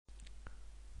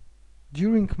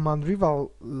During Mandriva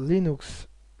Linux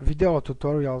video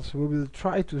tutorials, we will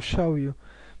try to show you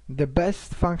the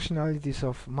best functionalities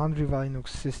of Mandriva Linux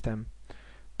system,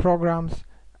 programs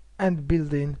and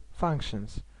built-in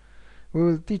functions. We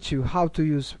will teach you how to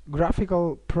use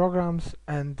graphical programs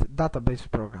and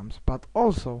database programs, but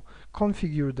also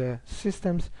configure the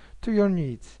systems to your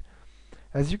needs.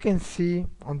 As you can see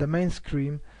on the main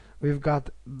screen, we've got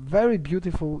very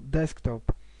beautiful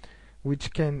desktop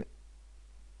which can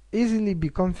easily be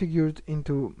configured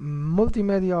into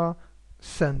multimedia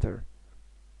center.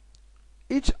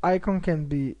 Each icon can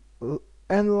be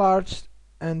enlarged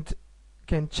and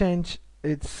can change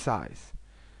its size.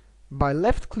 By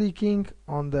left clicking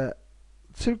on the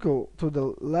circle to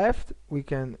the left, we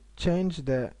can change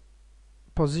the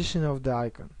position of the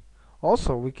icon.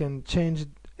 Also, we can change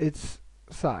its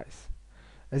size.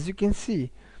 As you can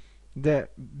see, the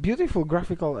beautiful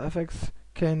graphical effects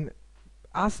can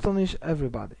astonish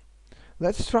everybody.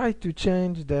 Let's try to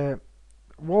change the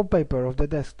wallpaper of the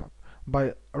desktop.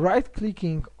 By right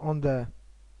clicking on the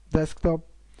desktop,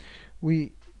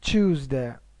 we choose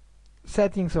the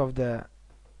settings of the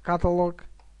catalog,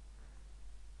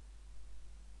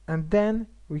 and then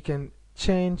we can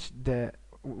change the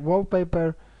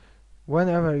wallpaper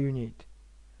whenever you need,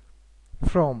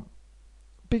 from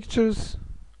pictures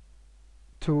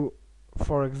to,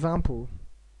 for example,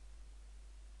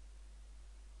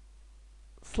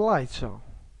 slideshow.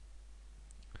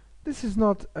 This is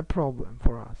not a problem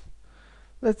for us.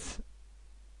 Let's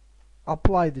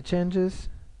apply the changes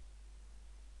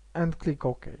and click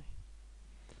OK.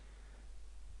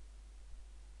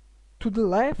 To the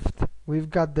left, we've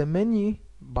got the menu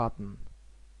button.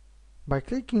 By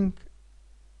clicking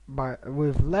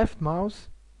with left mouse,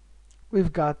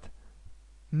 we've got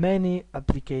many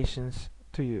applications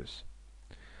to use.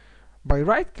 By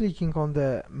right clicking on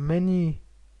the menu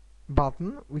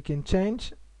button, we can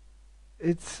change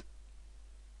its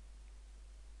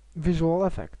visual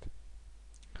effect.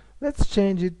 Let's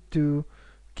change it to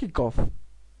kickoff.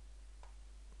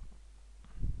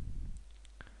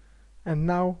 And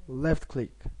now left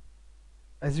click.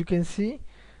 As you can see,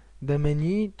 the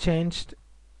menu changed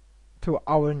to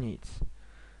our needs.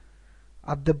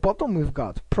 At the bottom we've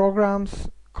got programs,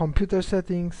 computer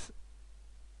settings,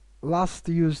 last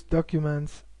used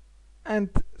documents and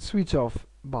switch off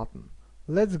button.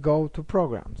 Let's go to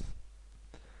programs.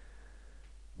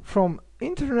 From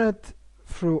internet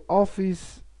through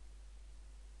Office,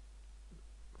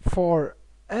 for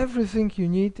everything you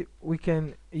need, we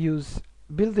can use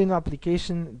built-in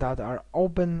applications that are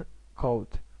open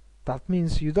code. That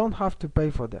means you don't have to pay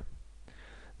for them.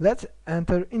 Let's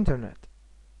enter internet.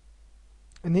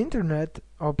 In internet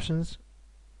options,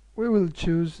 we will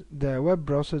choose the web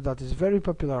browser that is very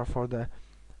popular for the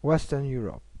Western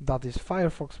Europe, that is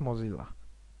Firefox Mozilla.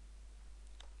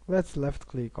 Let's left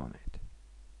click on it.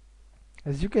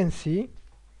 As you can see,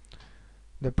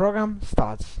 the program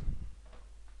starts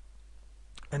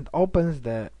and opens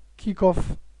the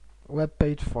kickoff web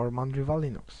page for Mandriva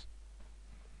Linux.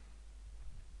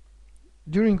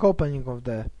 During opening of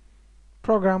the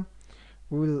program,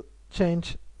 we will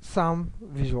change some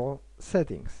visual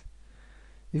settings.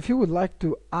 If you would like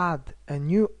to add a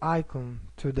new icon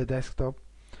to the desktop,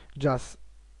 just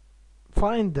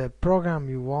find the program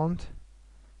you want.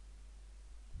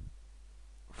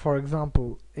 For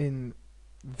example, in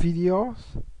videos,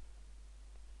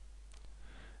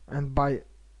 and by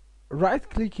right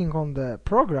clicking on the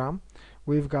program,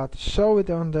 we've got show it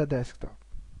on the desktop.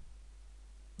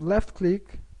 Left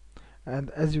click, and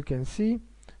as you can see,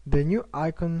 the new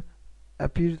icon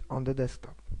appeared on the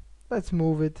desktop. Let's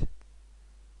move it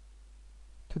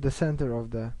to the center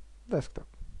of the desktop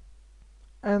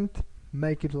and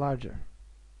make it larger.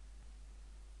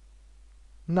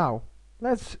 Now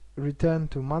let's return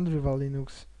to Mandriva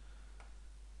Linux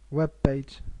web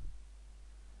page.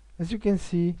 As you can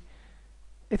see,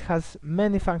 it has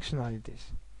many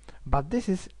functionalities, but this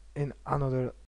is in another